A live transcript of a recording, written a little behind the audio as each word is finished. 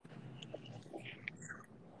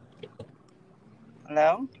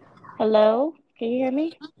Hello? Hello, can you hear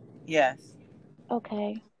me? Yes.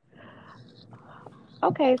 Okay.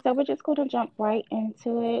 Okay, so we're just going to jump right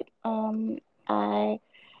into it. I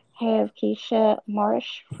have Keysha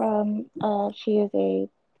Marsh she is a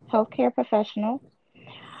healthcare professional,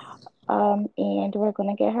 and we're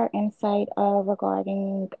going to get her insight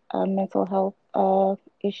regarding mental health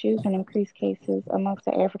issues and increased cases amongst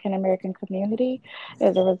the African American community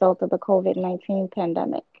as a result of the COVID-19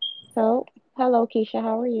 pandemic. So, hello, Keysha,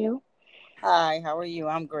 how are you? Hi, how are you?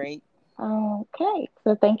 I'm great. Okay,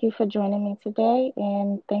 so thank you for joining me today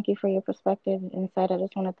and thank you for your perspective and insight. I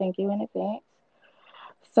just want to thank you in advance.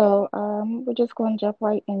 So, we're just going to jump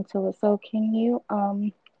right into it. So, can you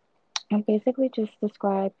basically just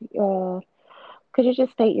describe, could you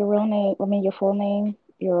just state your real name, I mean, your full name,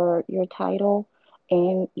 your title,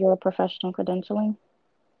 and your professional credentialing?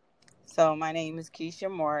 So, my name is Keysha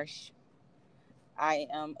Marsh. I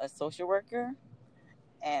am a social worker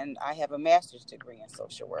and I have a master's degree in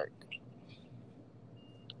social work.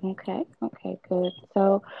 Okay, okay, good.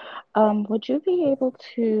 So, would you be able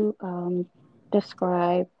to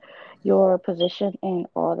describe your position and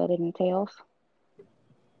all that it entails?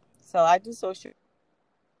 So, I do social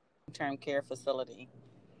term care facility.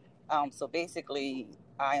 So, basically,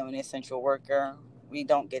 I am an essential worker. We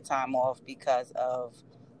don't get time off because of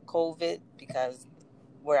COVID, because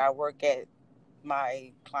where I work at,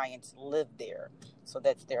 my clients live there. So,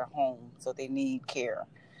 that's their home. So, they need care.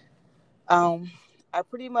 Um, I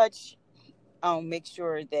pretty much make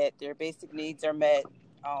sure that their basic needs are met.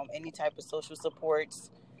 Any type of social supports,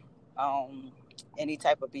 um, any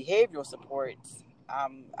type of behavioral supports,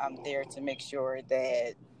 I'm there to make sure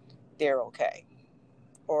that they're okay,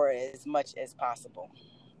 or as much as possible.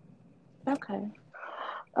 Okay.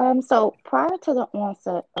 So prior to the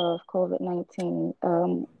onset of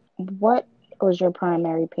COVID-19, what was your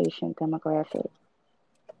primary patient demographic?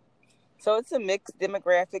 So it's a mixed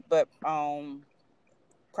demographic, but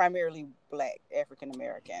primarily Black African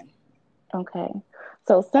American. Okay.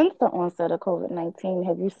 So since the onset of COVID-19,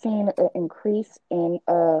 have you seen an increase in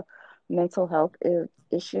mental health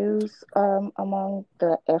issues among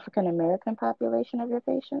the African American population of your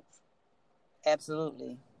patients?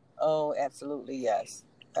 Absolutely. Oh, absolutely, yes.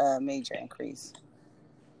 Major increase.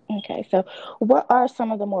 Okay. So what are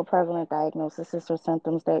some of the more prevalent diagnoses or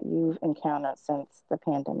symptoms that you've encountered since the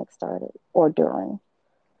pandemic started or during?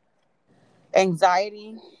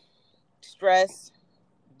 Anxiety, stress,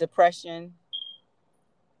 depression.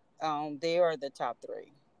 They are the top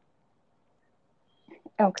three.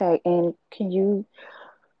 Okay. And can you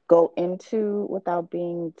go into, without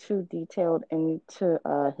being too detailed into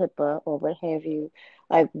HIPAA or what have you,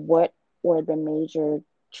 like what were the major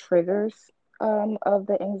triggers of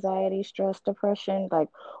the anxiety, stress, depression? Like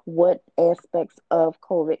what aspects of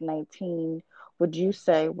COVID-19 would you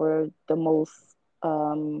say were the most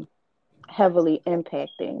um, heavily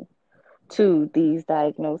impacting to these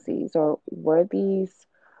diagnoses, or were these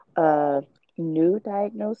uh, new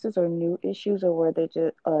diagnoses or new issues, or were they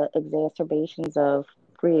just exacerbations of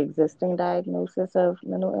pre-existing diagnosis of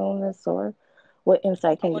mental illness, or what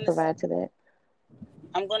insight I'm can you going to provide to that?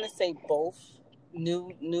 I'm going to say both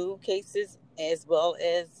new cases as well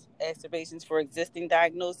as exacerbations for existing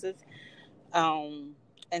diagnosis. Um,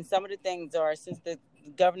 and some of the things are since the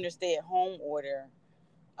governor's stay-at-home order,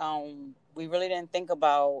 we really didn't think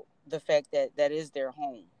about the fact that that is their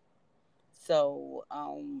home. So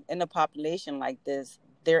in a population like this,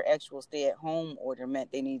 their actual stay-at-home order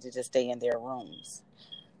meant they needed to stay in their rooms.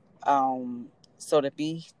 Um, so to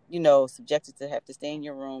be, subjected to have to stay in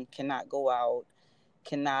your room, cannot go out,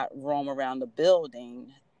 cannot roam around the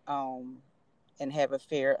building, and have a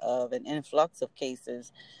fear of an influx of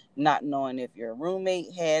cases, not knowing if your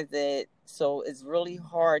roommate has it. So it's really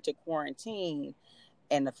hard to quarantine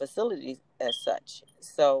in the facility as such.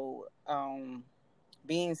 So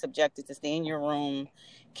being subjected to stay in your room,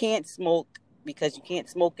 can't smoke because you can't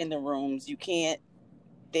smoke in the rooms. You can't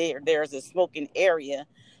there's a smoking area,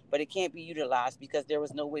 but it can't be utilized because there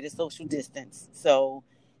was no way to social distance. So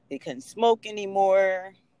they couldn't smoke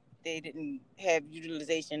anymore. They didn't have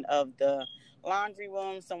utilization of the laundry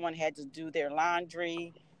room. Someone had to do their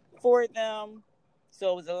laundry for them.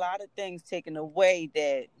 So it was a lot of things taken away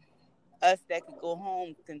that us that could go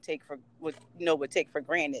home can take for would take for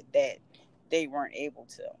granted that they weren't able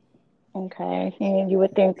to. Okay, and you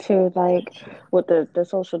would think too, like with the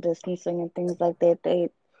social distancing and things like that, they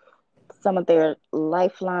some of their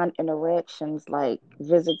lifeline interactions, like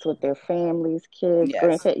visits with their families, kids, Yes,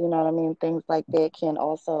 grandkids, you know what I mean, things like that, can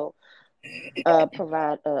also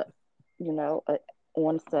provide a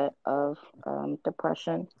onset of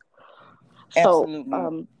depression. So,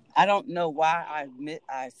 absolutely. I don't know why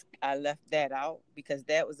I left that out, because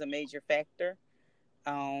that was a major factor.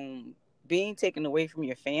 Um, Being taken away from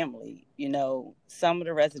your family. Some of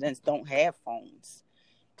the residents don't have phones.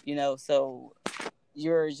 So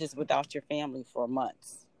you're just without your family for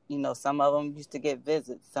months. Some of them used to get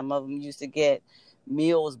visits. Some of them used to get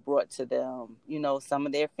meals brought to them. Some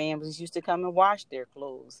of their families used to come and wash their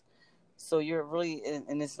clothes. So you're really,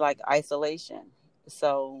 and it's like isolation.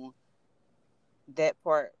 So that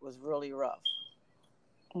part was really rough.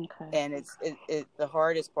 Okay. And the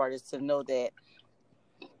hardest part is to know that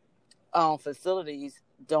facilities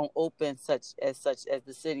don't open such as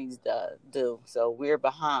the cities do. So we're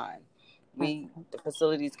behind. Okay. The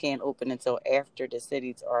facilities can't open until after the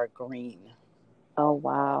cities are green, Oh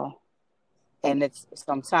wow. And and it's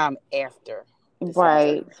sometime after the cities are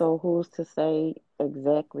right. green. So who's to say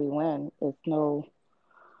exactly when? It's no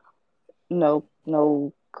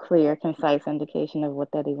clear, concise indication of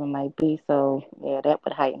what that even might be. So yeah, that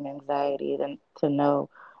would heighten anxiety to know,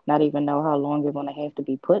 not even know how long you're gonna have to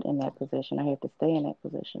be put in that position. I have to stay in that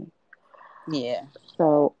position. Yeah.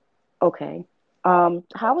 So okay.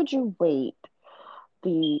 How would you weight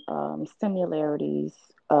the similarities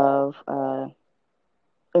of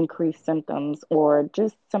increased symptoms or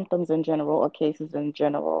just symptoms in general or cases in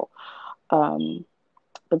general um,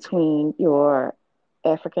 between your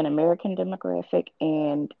African American demographic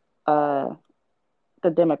and uh, the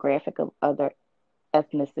demographic of other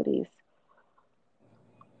ethnicities?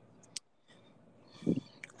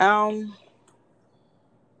 Um.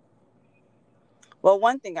 Well,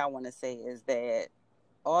 one thing I want to say is that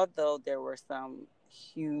although there were some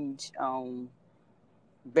huge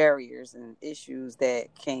barriers and issues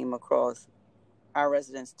that came across, our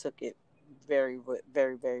residents took it very,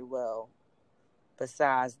 very, very well.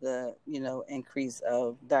 Besides the increase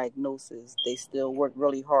of diagnosis, they still worked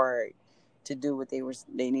really hard to do what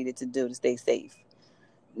they needed to do to stay safe.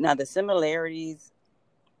 Now the similarities,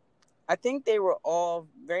 I think they were all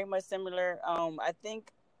very much similar. I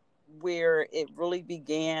think where it really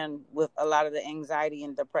began with a lot of the anxiety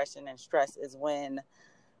and depression and stress is when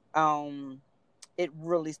um, it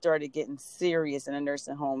really started getting serious in a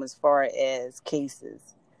nursing home as far as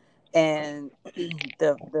cases, and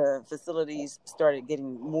the facilities started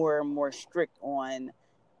getting more and more strict on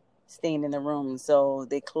staying in the room. So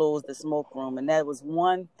they closed the smoke room, and that was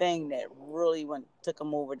one thing that really took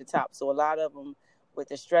them over the top. So a lot of them, with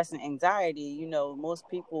the stress and anxiety, most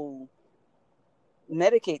people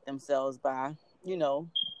medicate themselves by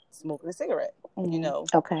smoking a cigarette, you Mm, know,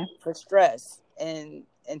 okay, for stress and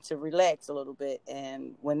to relax a little bit.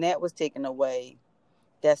 And when that was taken away,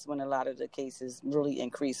 that's when a lot of the cases really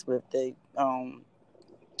increased with the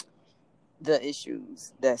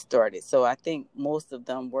issues that started. So I think most of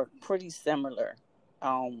them were pretty similar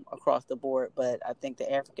across the board, but I think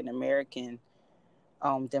the African American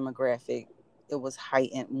demographic, it was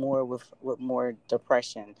heightened more with more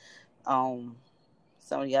depression. Um,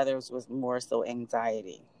 some of the others was more so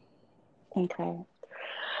anxiety. okay.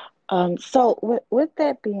 So with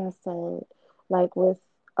that being said, like with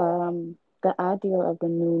the idea of the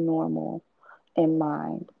new normal in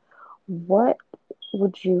mind, what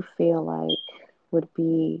would you feel like would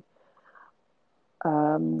be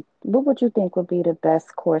what would you think would be the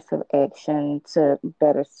best course of action to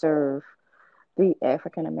better serve the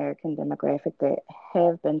African American demographic that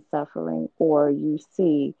have been suffering, or you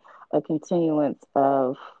see a continuance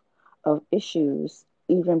of issues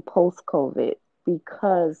even post COVID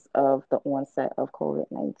because of the onset of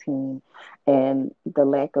COVID-19 and the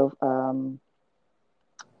lack of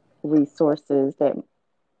resources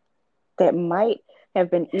that might have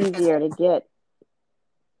been easier to get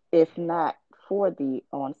if not for the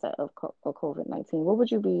onset of COVID-19? What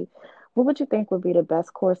would you think would be the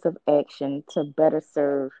best course of action to better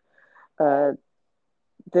serve uh,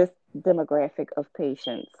 this demographic of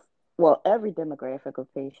patients? Well, every demographic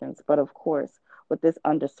of patients, but of course, with this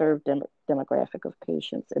underserved demographic of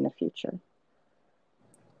patients in the future.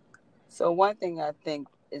 So one thing I think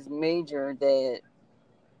is major that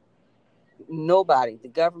nobody, the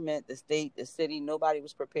government, the state, the city, nobody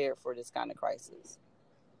was prepared for this kind of crisis.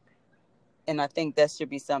 And I think that should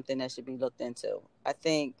be something that should be looked into. I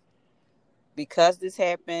think because this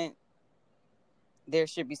happened, there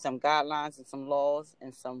should be some guidelines and some laws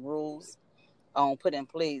and some rules put in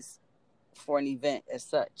place for an event as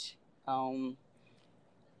such. Um,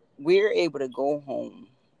 we're able to go home.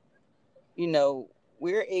 You know,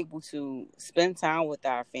 we're able to spend time with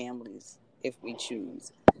our families if we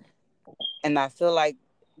choose. And I feel like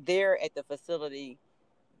there at the facility,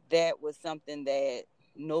 that was something that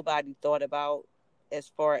nobody thought about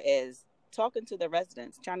as far as talking to the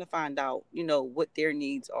residents, trying to find out, what their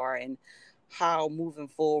needs are and how moving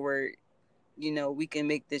forward, we can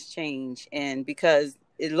make this change. And because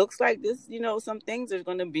it looks like this, some things are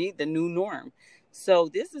going to be the new norm. So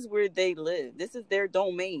this is where they live. This is their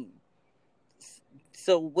domain.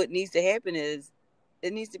 So what needs to happen is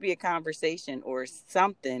it needs to be a conversation or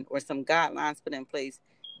something or some guidelines put in place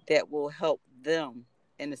that will help them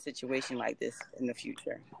in a situation like this in the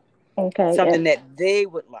future. Okay, and Something that they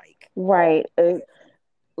would like. right,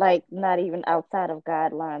 like not even outside of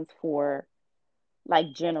guidelines for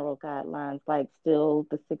like general guidelines, like still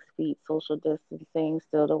the 6 feet social distancing,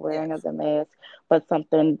 still the wearing of Yes. the mask, but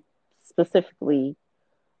something specifically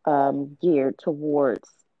geared towards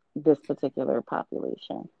this particular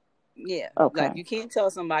population. Yeah, like Okay. you can't tell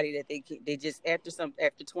somebody that they just after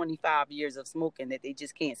 25 years of smoking that they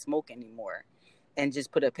just can't smoke anymore and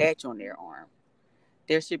just put a patch on their arm.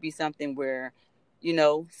 There should be something where,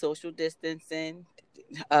 social distancing,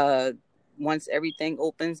 uh once everything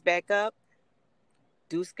opens back up,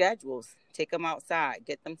 do schedules, take them outside,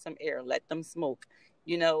 get them some air, let them smoke.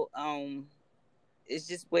 You know, it's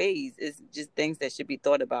just ways, it's just things that should be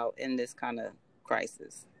thought about in this kind of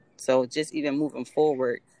crisis. So just even moving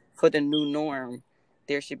forward for the new norm,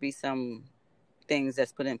 there should be some things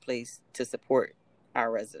that's put in place to support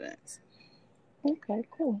our residents. Okay,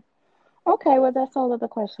 cool. Okay, well, that's all of the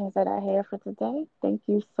questions that I have for today. Thank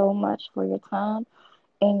you so much for your time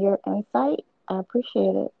and your insight. I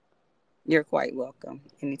appreciate it. You're quite welcome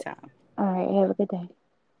anytime. All right, have a good day.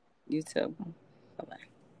 You too. Bye bye.